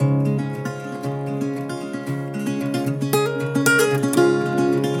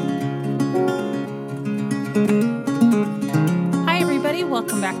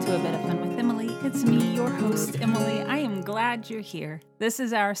you're here. This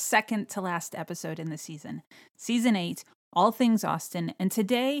is our second to last episode in the season. Season 8, all things Austen, and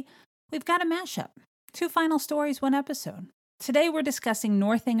today we've got a mashup. 2 final stories, 1 episode. Today we're discussing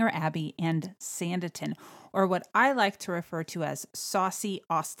Northanger Abbey and Sanditon, or what I like to refer to as Saucy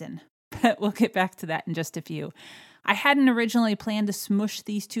Austen. But we'll get back to that in just a few. I hadn't originally planned to smush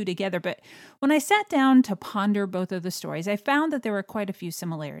these 2 together, but when I sat down to ponder both of the stories, I found that there were quite a few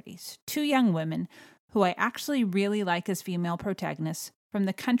similarities. 2 young women who I actually really like as female protagonists from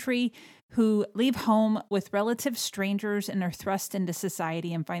the country who leave home with relative strangers and are thrust into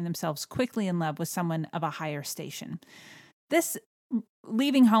society and find themselves quickly in love with someone of a higher station. This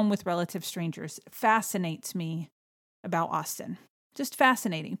leaving home with relative strangers fascinates me about Austen. Just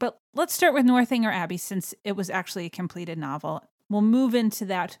fascinating. But let's start with Northanger Abbey since it was actually a completed novel. We'll move into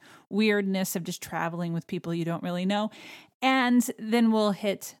that weirdness of just traveling with people you don't really know. And then we'll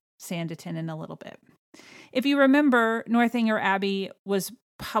hit Sanditon in a little bit. If you remember, Northanger Abbey was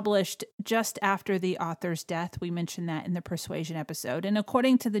published just after the author's death. We mentioned that in the Persuasion episode. And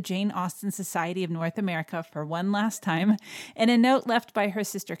according to the Jane Austen Society of North America, for one last time, in a note left by her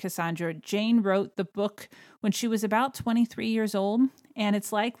sister Cassandra, Jane wrote the book when she was about 23 years old, and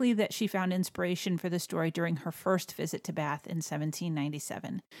it's likely that she found inspiration for the story during her first visit to Bath in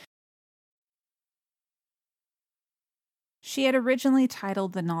 1797. She had originally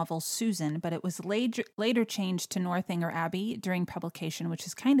titled the novel Susan, but it was later changed to Northanger Abbey during publication, which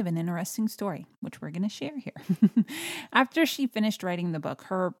is kind of an interesting story, which we're going to share here. After she finished writing the book,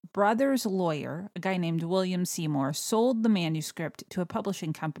 her brother's lawyer, a guy named William Seymour, sold the manuscript to a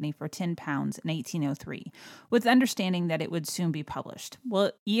publishing company for £10 in 1803, with the understanding that it would soon be published.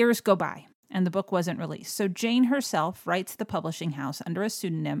 Well, years go by, and the book wasn't released. So Jane herself writes the publishing house under a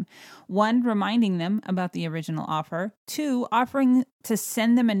pseudonym, 1, reminding them about the original offer, 2, offering to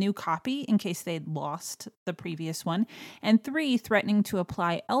send them a new copy in case they'd lost the previous one, and 3, threatening to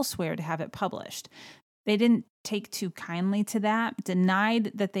apply elsewhere to have it published. They didn't take too kindly to that,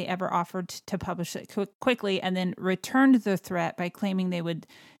 denied that they ever offered to publish it quickly, and then returned the threat by claiming they would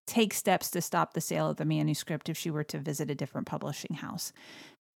take steps to stop the sale of the manuscript if she were to visit a different publishing house.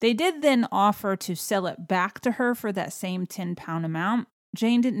 They did then offer to sell it back to her for that same £10 amount.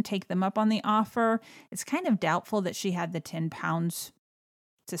 Jane didn't take them up on the offer. It's kind of doubtful that she had the £10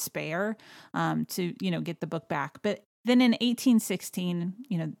 to spare to get the book back. But then in 1816,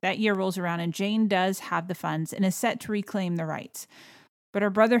 that year rolls around and Jane does have the funds and is set to reclaim the rights. But her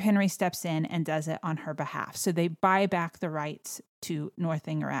brother Henry steps in and does it on her behalf. So they buy back the rights to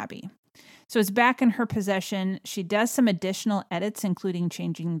Northanger Abbey. So it's back in her possession. She does some additional edits, including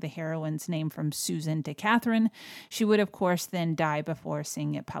changing the heroine's name from Susan to Catherine. She would, of course, then die before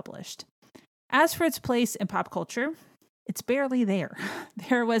seeing it published. As for its place in pop culture, it's barely there.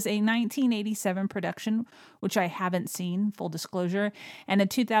 There was a 1987 production, which I haven't seen, full disclosure, and a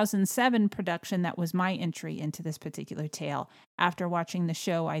 2007 production that was my entry into this particular tale. After watching the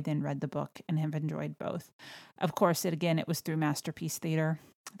show, I then read the book and have enjoyed both. Of course, it was through Masterpiece Theatre.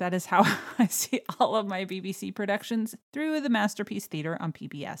 That is how I see all of my BBC productions, through the Masterpiece Theatre on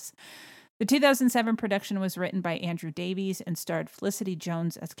PBS. The 2007 production was written by Andrew Davies and starred Felicity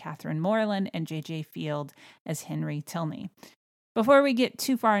Jones as Catherine Morland and J.J. Field as Henry Tilney. Before we get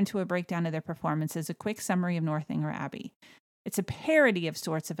too far into a breakdown of their performances, a quick summary of Northanger Abbey. It's a parody of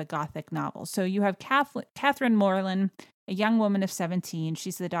sorts of a Gothic novel. So you have Catherine Morland, a young woman of 17.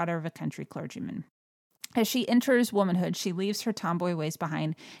 She's the daughter of a country clergyman. As she enters womanhood, she leaves her tomboy ways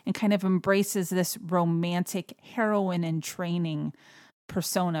behind and kind of embraces this romantic heroine in training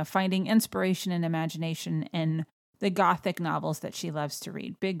persona, finding inspiration and imagination in the Gothic novels that she loves to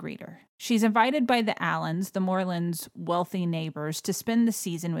read. Big reader. She's invited by the Allens, the Morlands' wealthy neighbors, to spend the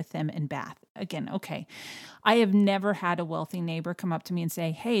season with them in Bath. Again, okay, I have never had a wealthy neighbor come up to me and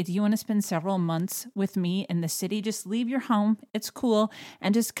say, hey, do you want to spend several months with me in the city? Just leave your home. It's cool.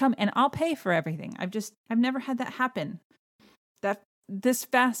 And just come and I'll pay for everything. I've never had that happen. This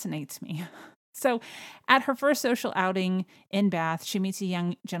fascinates me. So at her first social outing in Bath, she meets a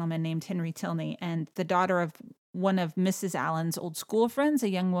young gentleman named Henry Tilney and the daughter of one of Mrs. Allen's old school friends, a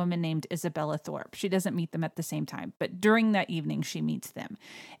young woman named Isabella Thorpe. She doesn't meet them at the same time, but during that evening, she meets them.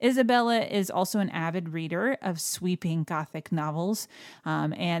 Isabella is also an avid reader of sweeping Gothic novels,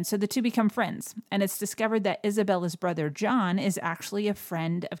 and so the 2 become friends. And it's discovered that Isabella's brother, John, is actually a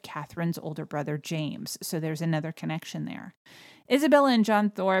friend of Catherine's older brother, James. So there's another connection there. Isabella and John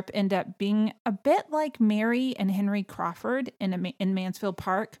Thorpe end up being a bit like Mary and Henry Crawford in Mansfield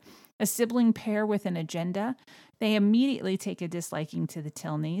Park, a sibling pair with an agenda. They immediately take a disliking to the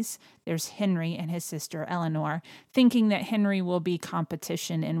Tilneys. There's Henry and his sister Eleanor, thinking that Henry will be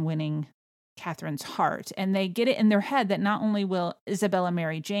competition in winning Catherine's heart. And they get it in their head that not only will Isabella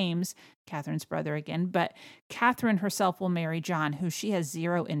marry James, Catherine's brother again, but Catherine herself will marry John, who she has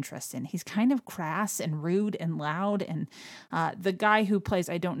zero interest in. He's kind of crass and rude and loud. And the guy who plays,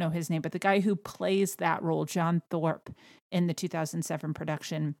 I don't know his name, but the guy who plays that role, John Thorpe, in the 2007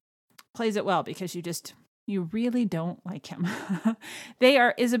 production, plays it well because you really don't like him. They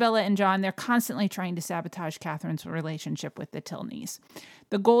are, Isabella and John, they're constantly trying to sabotage Catherine's relationship with the Tilneys.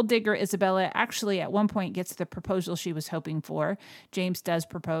 The gold digger Isabella actually at one point gets the proposal she was hoping for. James does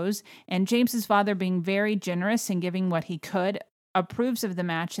propose, and James's father, being very generous and giving what he could, approves of the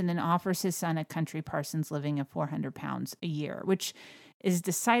match and then offers his son a country parson's living of £400 a year, which is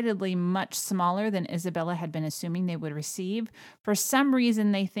decidedly much smaller than Isabella had been assuming they would receive. For some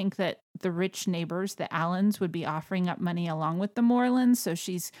reason, they think that the rich neighbors, the Allens, would be offering up money along with the Morlands. So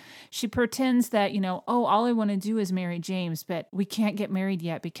she pretends that, all I want to do is marry James, but we can't get married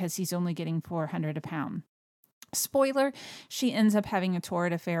yet because he's only getting £400 a pound. Spoiler, she ends up having a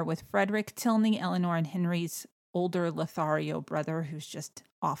torrid affair with Frederick, Tilney, Eleanor, and Henry's older Lothario brother, who's just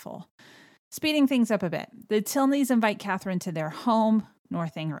awful. Speeding things up a bit, the Tilneys invite Catherine to their home,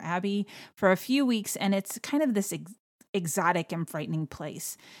 Northanger Abbey, for a few weeks, and it's kind of this exotic and frightening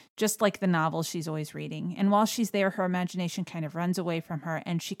place, just like the novel she's always reading. And while she's there, her imagination kind of runs away from her,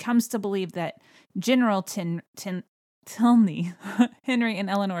 and she comes to believe that General Tilney, Henry and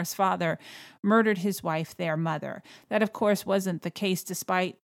Eleanor's father, murdered his wife, their mother. That, of course, wasn't the case,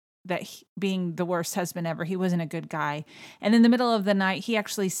 despite that being the worst husband ever. He wasn't a good guy. And in the middle of the night, he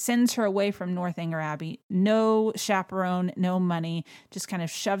actually sends her away from Northanger Abbey. No chaperone, no money, just kind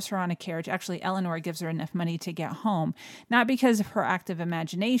of shoves her on a carriage. Actually, Eleanor gives her enough money to get home, not because of her active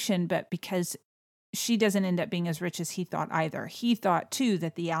imagination, but because she doesn't end up being as rich as he thought either. He thought, too,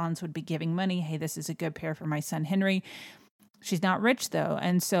 that the Allens would be giving money. Hey, this is a good pair for my son, Henry. She's not rich, though.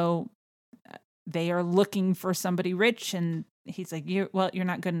 And so they are looking for somebody rich, and he's like, you're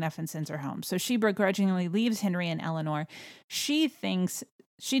not good enough, and sends her home. So she begrudgingly leaves Henry and Eleanor. She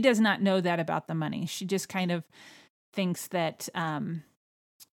does not know that about the money. She just kind of thinks that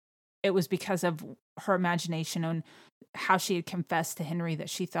it was because of her imagination and how she had confessed to Henry that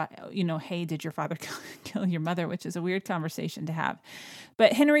she thought, hey, did your father kill your mother? Which is a weird conversation to have.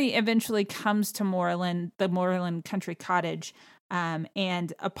 But Henry eventually comes to the Moreland country cottage,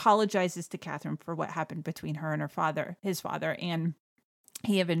 and apologizes to Catherine for what happened between her and his father, and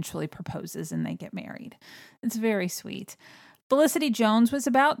he eventually proposes and they get married. It's very sweet. Felicity Jones was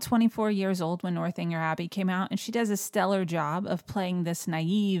about 24 years old when Northanger Abbey came out, and she does a stellar job of playing this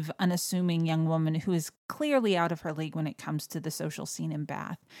naive, unassuming young woman who is clearly out of her league when it comes to the social scene in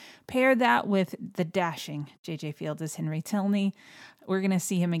Bath. Pair that with the dashing J.J. Fields as Henry Tilney. We're going to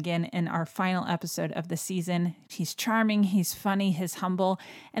see him again in our final episode of the season. He's charming, he's funny, he's humble.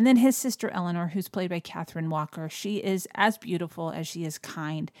 And then his sister Eleanor, who's played by Catherine Walker, she is as beautiful as she is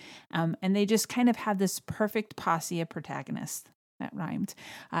kind. And they just kind of have this perfect posse of protagonists. That rhymed,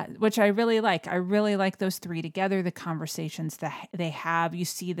 which I really like. I really like those three together, the conversations that they have. You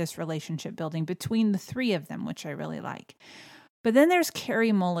see this relationship building between the three of them, which I really like. But then there's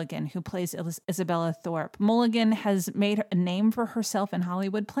Carey Mulligan, who plays Isabella Thorpe. Mulligan has made a name for herself in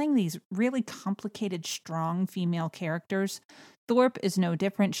Hollywood, playing these really complicated, strong female characters. Thorpe is no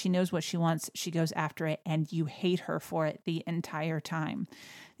different. She knows what she wants. She goes after it, and you hate her for it the entire time.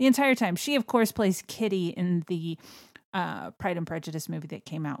 She, of course, plays Kitty in the Pride and Prejudice movie that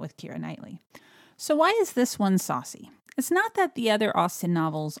came out with Keira Knightley. So why is this one saucy? It's not that the other Austen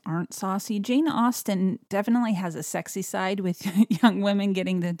novels aren't saucy. Jane Austen definitely has a sexy side with young women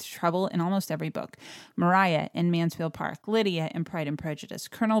getting into trouble in almost every book. Maria in Mansfield Park, Lydia in Pride and Prejudice,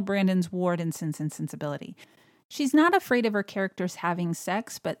 Colonel Brandon's ward in Sense and Sensibility. She's not afraid of her characters having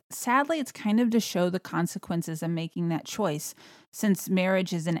sex, but sadly it's kind of to show the consequences of making that choice, since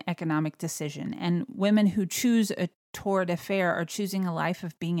marriage is an economic decision, and women who choose a torrid affair are choosing a life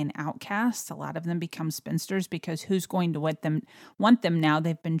of being an outcast. A lot of them become spinsters because who's going to want them now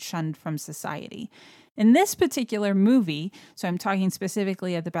they've been shunned from society. In this particular movie, so I'm talking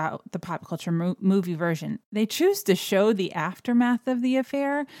specifically about the pop culture movie version, they choose to show the aftermath of the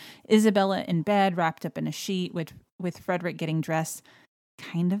affair. Isabella in bed, wrapped up in a sheet, with Frederick getting dressed.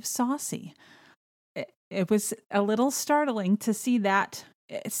 Kind of saucy. It was a little startling to see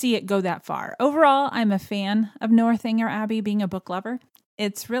it go that far. Overall, I'm a fan of Northanger Abbey, being a book lover.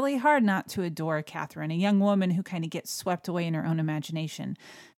 It's really hard not to adore Catherine, a young woman who kind of gets swept away in her own imagination,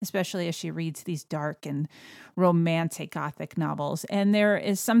 especially as she reads these dark and romantic Gothic novels. And there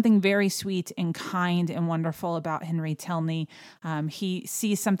is something very sweet and kind and wonderful about Henry Tilney. He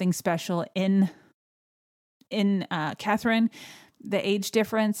sees something special in Catherine. The age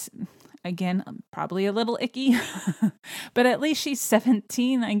difference, Again, probably a little icky, but at least she's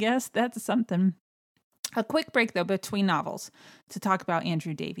 17, I guess. That's something. A quick break, though, between novels to talk about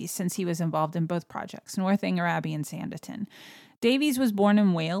Andrew Davies, since he was involved in both projects, Northanger Abbey and Sanditon. Davies was born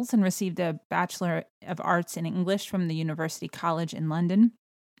in Wales and received a Bachelor of Arts in English from the University College in London.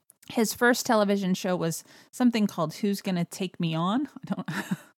 His first television show was something called Who's Gonna Take Me On?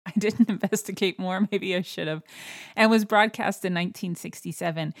 I didn't investigate more. Maybe I should have. And was broadcast in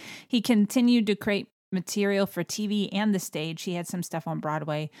 1967. He continued to create material for TV and the stage. He had some stuff on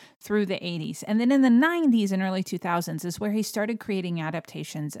Broadway through the 80s. And then in the 90s and early 2000s is where he started creating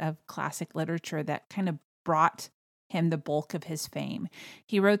adaptations of classic literature that kind of brought him the bulk of his fame.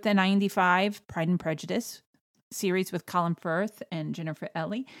 He wrote the 95 Pride and Prejudice series with Colin Firth and Jennifer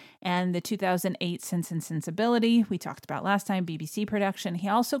Elley, and the 2008 Sense and Sensibility we talked about last time, BBC production. He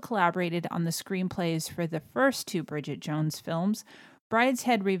also collaborated on the screenplays for the first two Bridget Jones films,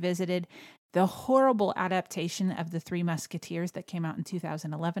 Brideshead Revisited, the horrible adaptation of The Three Musketeers that came out in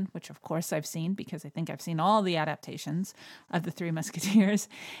 2011, which of course I've seen because I think I've seen all the adaptations of The Three Musketeers,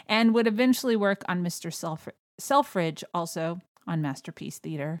 and would eventually work on Mr. Selfridge, also on Masterpiece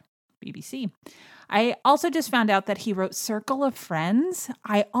Theatre, BBC. I also just found out that he wrote Circle of Friends.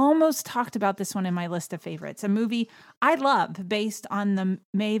 I almost talked about this one in my list of favorites, a movie I love based on the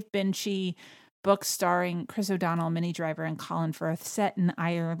Maeve Binchy book starring Chris O'Donnell, Minnie Driver, and Colin Firth, set in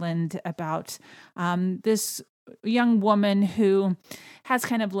Ireland about this young woman who has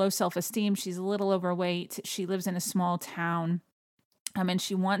kind of low self-esteem. She's a little overweight. She lives in a small town. And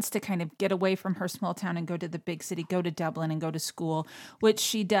she wants to kind of get away from her small town and go to the big city, go to Dublin and go to school, which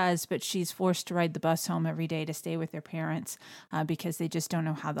she does, but she's forced to ride the bus home every day to stay with her parents because they just don't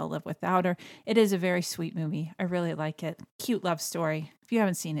know how they'll live without her. It is a very sweet movie. I really like it. Cute love story. If you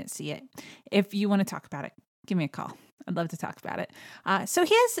haven't seen it, see it. If you want to talk about it, give me a call. I'd love to talk about it. So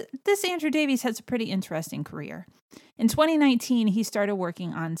Andrew Davies has a pretty interesting career. In 2019, he started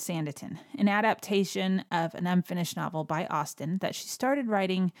working on Sanditon, an adaptation of an unfinished novel by Austen that she started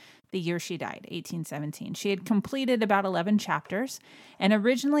writing the year she died, 1817. She had completed about 11 chapters and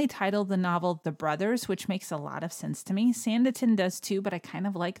originally titled the novel The Brothers, which makes a lot of sense to me. Sanditon does too, but I kind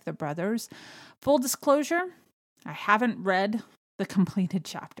of like The Brothers. Full disclosure, I haven't read the completed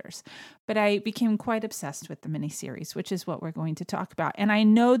chapters, but I became quite obsessed with the miniseries, which is what we're going to talk about. And I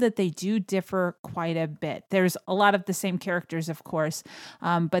know that they do differ quite a bit. There's a lot of the same characters, of course,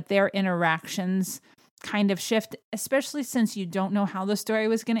 but their interactions kind of shift, especially since you don't know how the story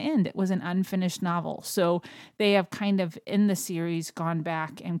was going to end. It was an unfinished novel. So they have kind of in the series gone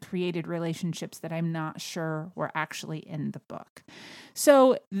back and created relationships that I'm not sure were actually in the book.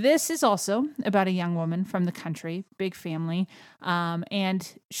 So this is also about a young woman from the country, big family,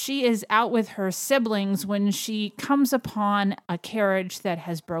 and she is out with her siblings when she comes upon a carriage that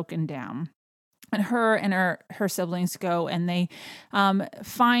has broken down. And her siblings go and they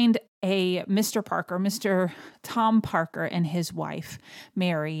find a Mr. Tom Parker and his wife,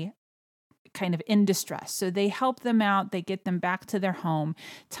 Mary, kind of in distress. So they help them out. They get them back to their home.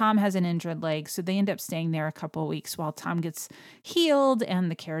 Tom has an injured leg, so they end up staying there a couple of weeks while Tom gets healed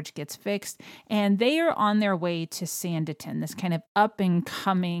and the carriage gets fixed. And they are on their way to Sanditon, this kind of up and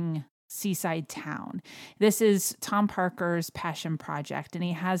coming seaside town. This is Tom Parker's passion project, and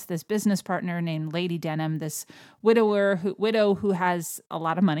he has this business partner named Lady Denham, this widow who has a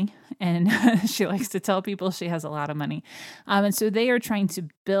lot of money, and she likes to tell people she has a lot of money. And so they are trying to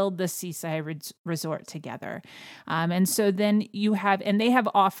build the seaside resort together. And so then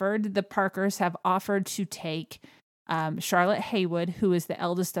the Parkers have offered to take Charlotte Haywood, who is the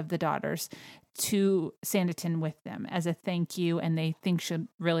eldest of the daughters, to Sanditon with them as a thank you, and they think she'll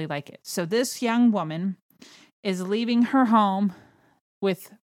really like it. So this young woman is leaving her home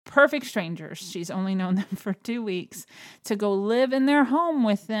with perfect strangers. She's only known them for 2 weeks to go live in their home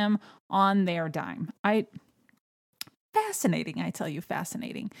with them on their dime. Fascinating, I tell you,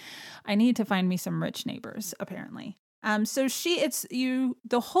 fascinating. I need to find me some rich neighbors, apparently. The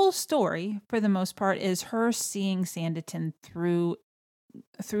whole story, for the most part, is her seeing Sanditon through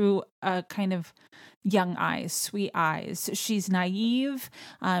a kind of young eyes, sweet eyes. She's naive,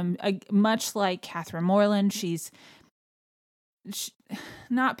 much like Catherine Morland. She's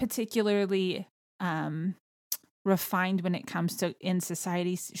not particularly refined when it comes to in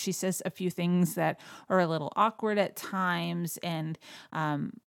society. She says a few things that are a little awkward at times and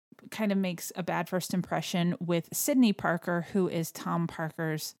kind of makes a bad first impression with Sydney Parker, who is Tom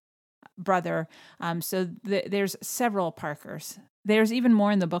Parker's brother. There's several Parkers. There's even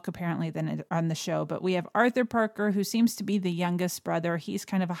more in the book apparently than on the show, but we have Arthur Parker, who seems to be the youngest brother. He's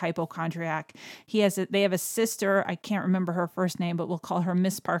kind of a hypochondriac. They have a sister. I can't remember her first name, but we'll call her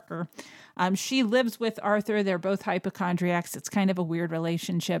Miss Parker. She lives with Arthur. They're both hypochondriacs. It's kind of a weird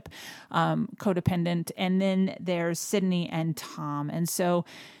relationship, codependent. And then there's Sydney and Tom. And so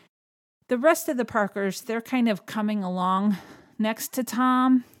the rest of the Parkers, they're kind of coming along next to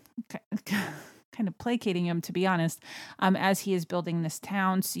Tom, kind of placating him, to be honest, as he is building this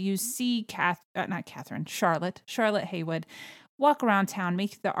town. So you see Charlotte Haywood walk around town,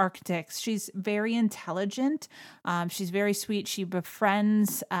 make the architects. She's very intelligent. She's very sweet. She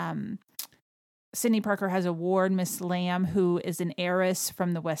befriends Sydney Parker has a ward, Miss Lamb, who is an heiress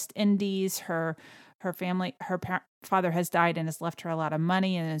from the West Indies. Her family, father has died and has left her a lot of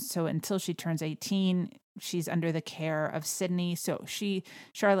money. And so until she turns 18, she's under the care of Sydney. So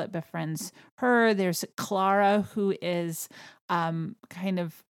Charlotte befriends her. There's Clara, who is kind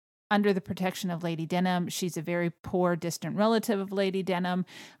of under the protection of Lady Denham. She's a very poor, distant relative of Lady Denham.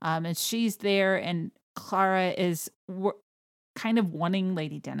 And she's there, and Clara is kind of wanting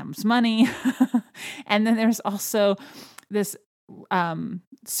Lady Denham's money. And then there's also this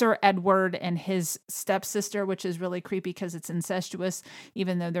Sir Edward and his stepsister, which is really creepy because it's incestuous,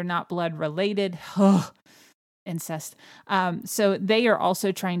 even though they're not blood related. Incest. So they are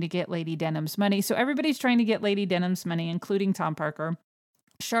also trying to get Lady Denham's money. So everybody's trying to get Lady Denham's money, including Tom Parker.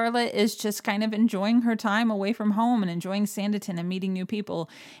 Charlotte is just kind of enjoying her time away from home and enjoying Sanditon and meeting new people.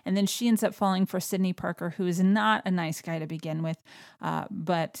 And then she ends up falling for Sydney Parker, who is not a nice guy to begin with.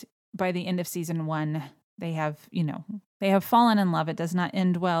 But by the end of season 1, they have fallen in love. It does not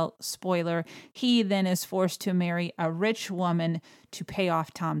end well. Spoiler. He then is forced to marry a rich woman to pay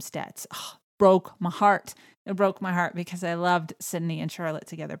off Tom's debts. Broke my heart. It broke my heart because I loved Sydney and Charlotte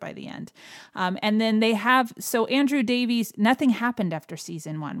together by the end. And then Andrew Davies, nothing happened after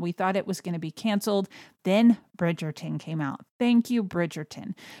season 1. We thought it was going to be canceled. Then Bridgerton came out. Thank you,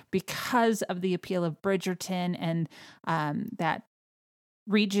 Bridgerton. Because of the appeal of Bridgerton and that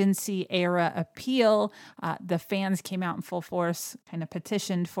Regency era appeal, the fans came out in full force, kind of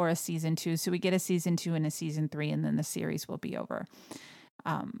petitioned for a season 2. So we get a season 2 and a season 3, and then the series will be over.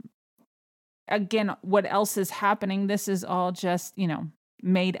 Again, what else is happening? This is all just,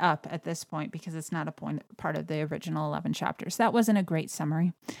 made up at this point because it's not part of the original 11 chapters. That wasn't a great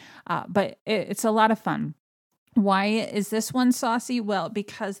summary, but it's a lot of fun. Why is this one saucy? Well,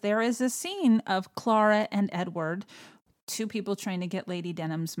 because there is a scene of Clara and Edward, two people trying to get Lady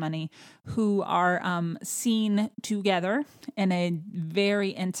Denham's money, who are seen together in a very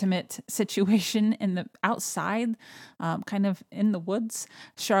intimate situation in the outside, kind of in the woods.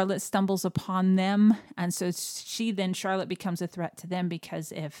 Charlotte stumbles upon them, and so Charlotte becomes a threat to them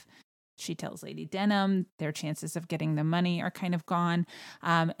because if she tells Lady Denham, their chances of getting the money are kind of gone.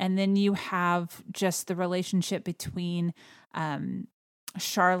 And then you have just the relationship between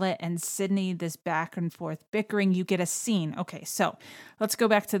Charlotte and Sydney, this back and forth bickering. You get a scene. Okay, so let's go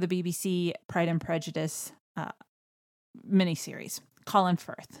back to the BBC Pride and Prejudice miniseries. Colin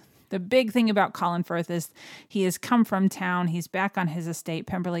Firth. The big thing about Colin Firth is he has come from town. He's back on his estate,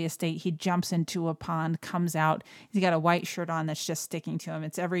 Pemberley Estate. He jumps into a pond, comes out. He's got a white shirt on that's just sticking to him.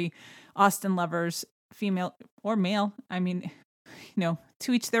 It's every Austen lover's, female or male,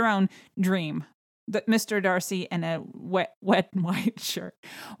 to each their own, dream. Mr. Darcy in a wet white shirt.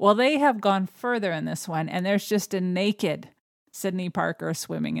 Well, they have gone further in this one, and there's just a naked Sydney Parker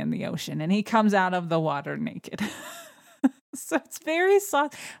swimming in the ocean, and he comes out of the water naked. So it's very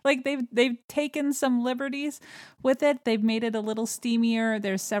soft. Like they've taken some liberties with it. They've made it a little steamier.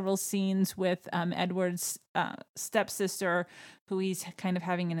 There's several scenes with Edward's stepsister, who he's kind of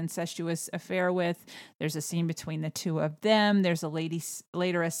having an incestuous affair with. There's a scene between the two of them. There's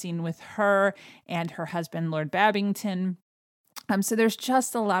later a scene with her and her husband, Lord Babington. So there's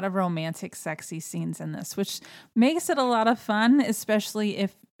just a lot of romantic, sexy scenes in this, which makes it a lot of fun, especially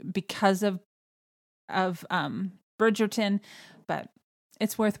because of Bridgerton, but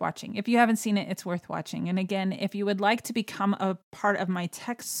it's worth watching. If you haven't seen it, it's worth watching. And again, if you would like to become a part of my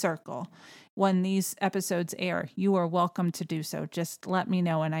text circle when these episodes air, you are welcome to do so. Just let me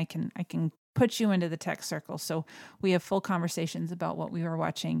know and I can put you into the text circle so we have full conversations about what we were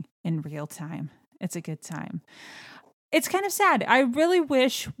watching in real time. It's a good time. It's kind of sad. I really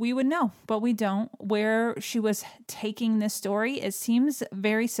wish we would know, but we don't, where she was taking this story. It seems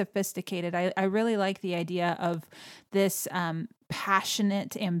very sophisticated. I really like the idea of this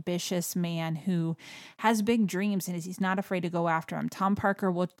passionate, ambitious man who has big dreams and he's not afraid to go after them. Tom Parker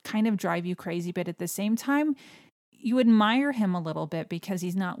will kind of drive you crazy, but at the same time, you admire him a little bit because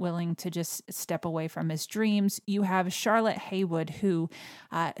he's not willing to just step away from his dreams. You have Charlotte Haywood, who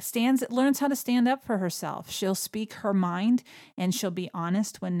learns how to stand up for herself. She'll speak her mind and she'll be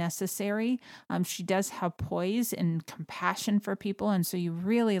honest when necessary. She does have poise and compassion for people, and so you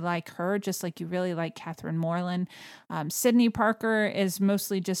really like her, just like you really like Catherine Morland. Sidney Parker is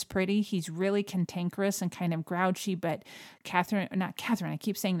mostly just pretty. He's really cantankerous and kind of grouchy, but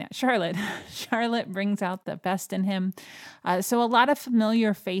Charlotte. Charlotte brings out the best in him. So a lot of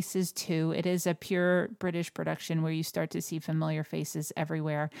familiar faces too. It is a pure British production where you start to see familiar faces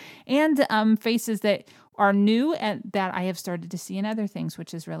everywhere, and faces that are new and that I have started to see in other things,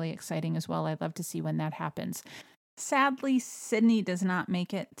 which is really exciting as well. I love to see when that happens. Sadly, Sydney does not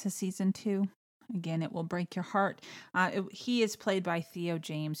make it to season 2. Again, it will break your heart. He is played by Theo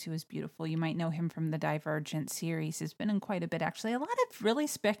James, who is beautiful. You might know him from the Divergent series. He's been in quite a bit, actually. A lot of really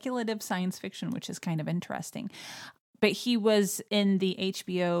speculative science fiction, which is kind of interesting. But he was in the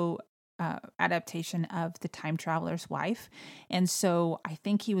HBO adaptation of The Time Traveler's Wife. And so I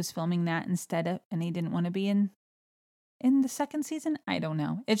think he was filming that and he didn't want to be in the second season. I don't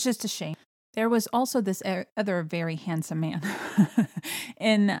know. It's just a shame. There was also this other very handsome man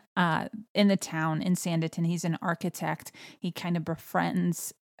in the town in Sanditon. He's an architect. He kind of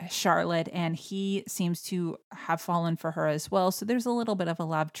befriends Charlotte, and he seems to have fallen for her as well. So there's a little bit of a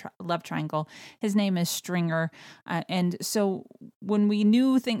love triangle. His name is Stringer. And so when we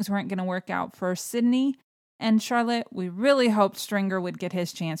knew things weren't going to work out for Sydney and Charlotte, we really hoped Stringer would get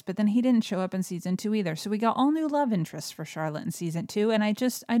his chance, but then he didn't show up in season 2 either. So we got all new love interests for Charlotte in season 2, and I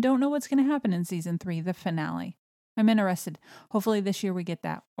don't know what's going to happen in season 3, the finale. I'm interested. Hopefully this year we get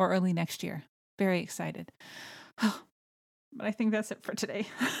that, or early next year. Very excited. But I think that's it for today.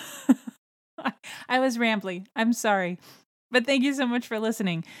 I was rambly. I'm sorry. But thank you so much for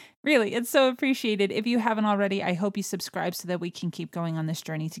listening. Really, it's so appreciated. If you haven't already, I hope you subscribe so that we can keep going on this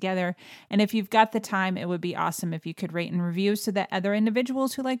journey together. And if you've got the time, it would be awesome if you could rate and review so that other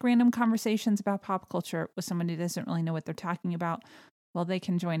individuals who like random conversations about pop culture with someone who doesn't really know what they're talking about, well, they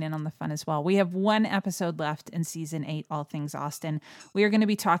can join in on the fun as well. We have one episode left in season 8, All Things Austen. We are going to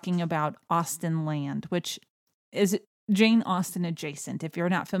be talking about Austen Land, which is Jane Austen adjacent. If you're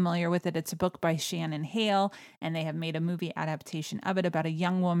not familiar with it, it's a book by Shannon Hale, and they have made a movie adaptation of it about a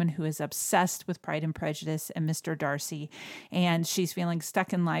young woman who is obsessed with Pride and Prejudice and Mr. Darcy, and she's feeling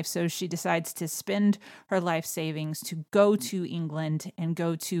stuck in life, so she decides to spend her life savings to go to England and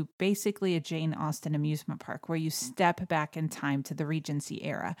go to basically a Jane Austen amusement park where you step back in time to the Regency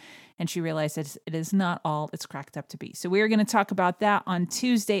era, and she realizes it is not all it's cracked up to be. So we are going to talk about that on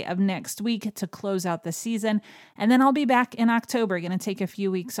Tuesday of next week to close out the season, and then I'll be back in October. Going to take a few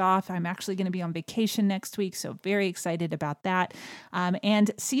weeks off. I'm actually going to be on vacation next week, so very excited about that.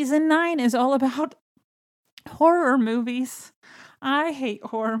 And season 9 is all about horror movies. I hate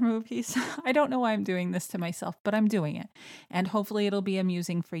horror movies. I don't know why I'm doing this to myself, but I'm doing it. And hopefully it'll be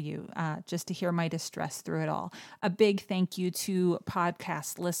amusing for you just to hear my distress through it all. A big thank you to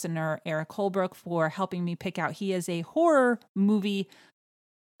podcast listener Eric Holbrook for helping me pick out. He is a horror movie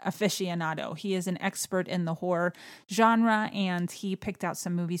aficionado. He is an expert in the horror genre, and he picked out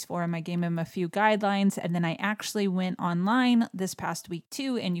some movies for him. I gave him a few guidelines, and then I actually went online this past week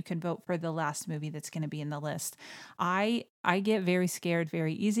too, and you can vote for the last movie that's going to be in the list. I get very scared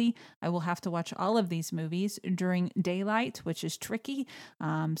very easy. I will have to watch all of these movies during daylight, which is tricky.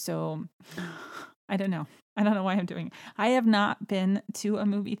 So I don't know. I don't know why I'm doing it. I have not been to a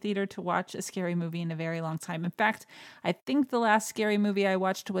movie theater to watch a scary movie in a very long time. In fact, I think the last scary movie I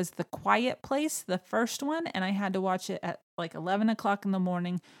watched was The Quiet Place, the first one, and I had to watch it at like 11 o'clock in the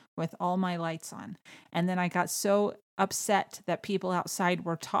morning with all my lights on. And then I got so upset that people outside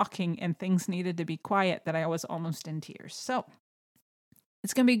were talking and things needed to be quiet that I was almost in tears. So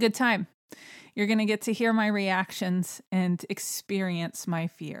it's going to be a good time. You're going to get to hear my reactions and experience my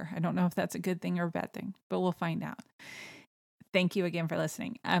fear. I don't know if that's a good thing or a bad thing, but we'll find out. Thank you again for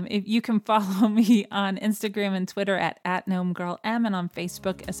listening. If you can follow me on Instagram and Twitter at @GnomeGirlM and on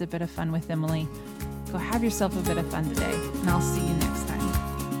Facebook as A Bit of Fun with Emily. Go have yourself a bit of fun today, and I'll see you next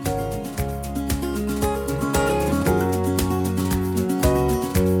time.